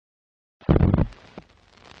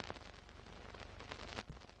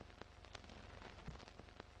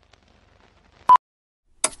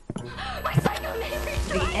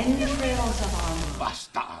The entrails of our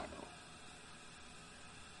Bastardo.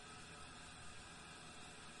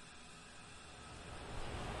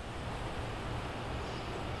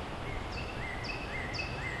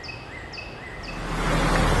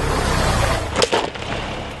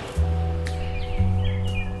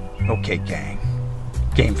 Okay, gang.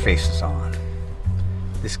 Game face is on.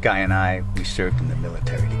 This guy and I, we served in the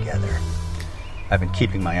military together. I've been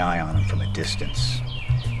keeping my eye on him from a distance.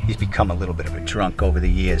 He's become a little bit of a drunk over the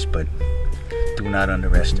years, but do not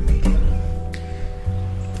underestimate him.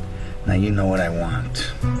 Now you know what I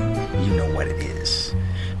want. You know what it is.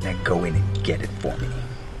 Now go in and get it for me.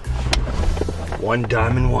 One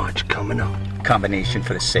diamond watch coming up. Combination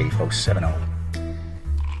for the safe, 070.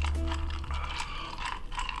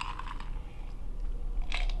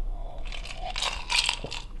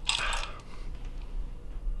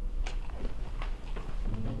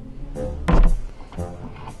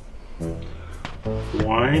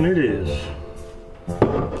 Wine it is.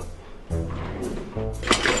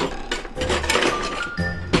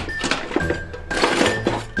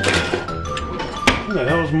 Where the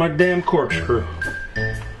hell is my damn corkscrew?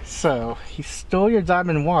 So, he stole your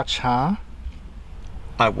diamond watch, huh?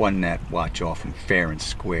 I won that watch off him fair and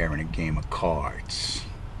square in a game of cards.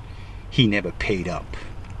 He never paid up.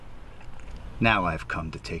 Now I've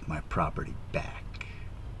come to take my property back.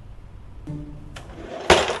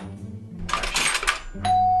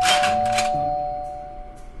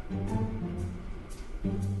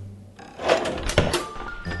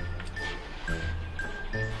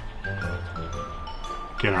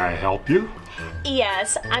 Can I help you?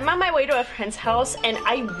 Yes, I'm on my way to a friend's house and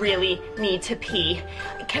I really need to pee.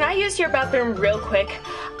 Can I use your bathroom real quick?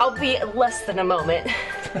 I'll be less than a moment.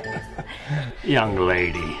 Young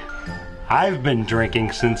lady, I've been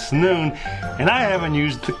drinking since noon and I haven't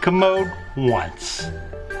used the commode once.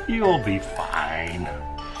 You'll be fine.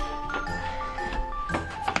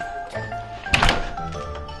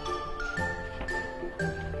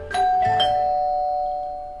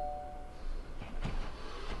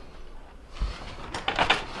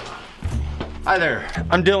 Hi there,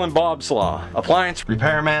 I'm Dylan Bobslaw, appliance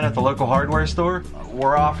repairman at the local hardware store.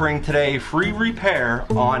 We're offering today free repair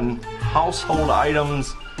on household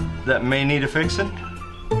items that may need a fixing.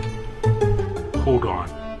 Hold on.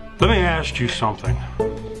 Let me ask you something.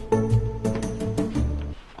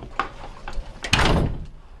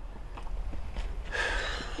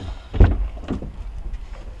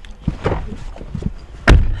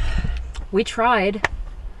 We tried.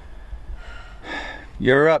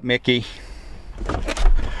 You're up, Mickey.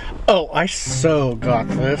 Oh, I so got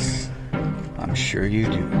this. I'm sure you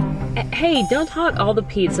do. Hey, don't hog all the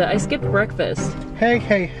pizza. I skipped breakfast.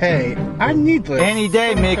 Hey, I need this. Any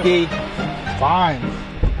day, Mickey. Fine.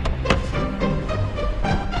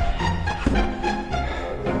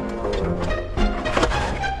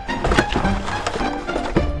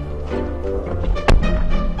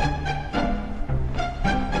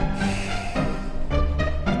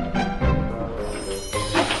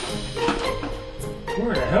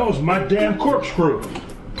 Where the hell's my damn corkscrew?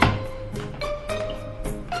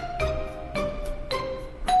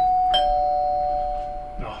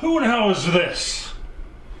 Now who the hell is this?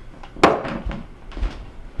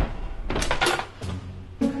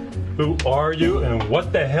 Who are you and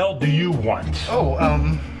what the hell do you want? Oh,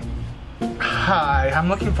 hi, I'm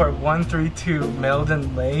looking for 132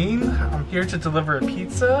 Meldon Lane. I'm here to deliver a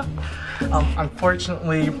pizza.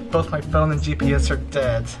 Unfortunately, both my phone and GPS are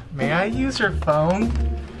dead. May I use your phone?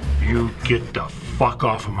 You get the fuck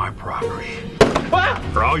off of my property.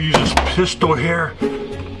 Or I'll use this pistol here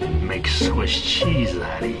and make Swiss cheese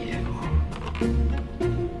out of you.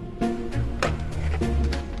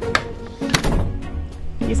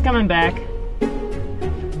 He's coming back.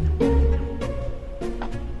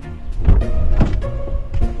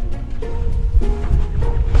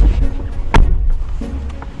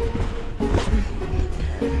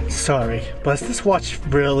 Sorry, but is this watch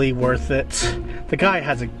really worth it? The guy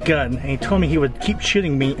has a gun, and he told me he would keep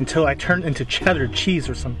shooting me until I turned into cheddar cheese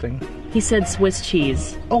or something. He said Swiss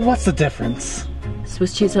cheese. Oh, what's the difference?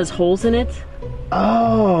 Swiss cheese has holes in it?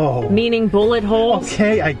 Oh. Meaning bullet holes?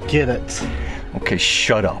 Okay, I get it. Okay,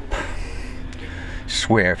 shut up.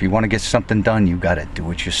 Swear, if you want to get something done, you gotta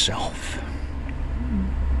do it yourself.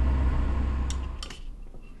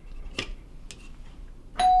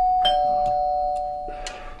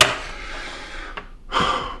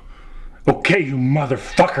 Okay, you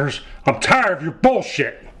motherfuckers, I'm tired of your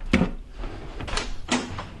bullshit.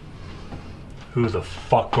 Who the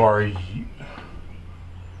fuck are you?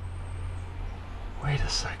 Wait a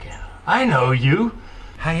second. I know you.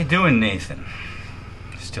 How you doing, Nathan?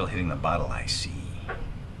 Still hitting the bottle, I see.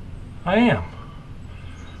 I am.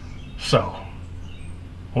 So,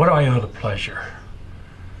 what do I owe the pleasure?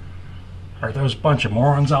 Are those bunch of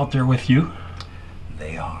morons out there with you?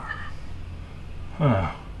 They are.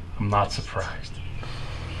 Huh. I'm not surprised.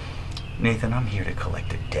 Nathan, I'm here to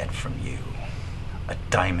collect a debt from you. A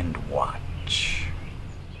diamond watch.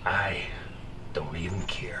 I don't even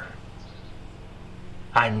care.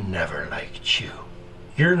 I never liked you.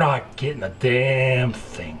 You're not getting a damn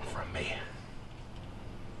thing from me.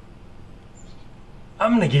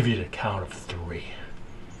 I'm gonna give you the count of 3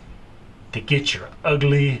 to get your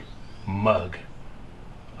ugly mug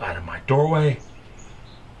out of my doorway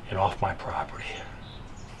and off my property.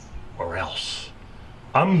 Or else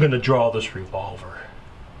I'm gonna draw this revolver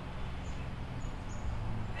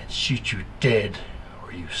and shoot you dead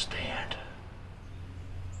where you stand.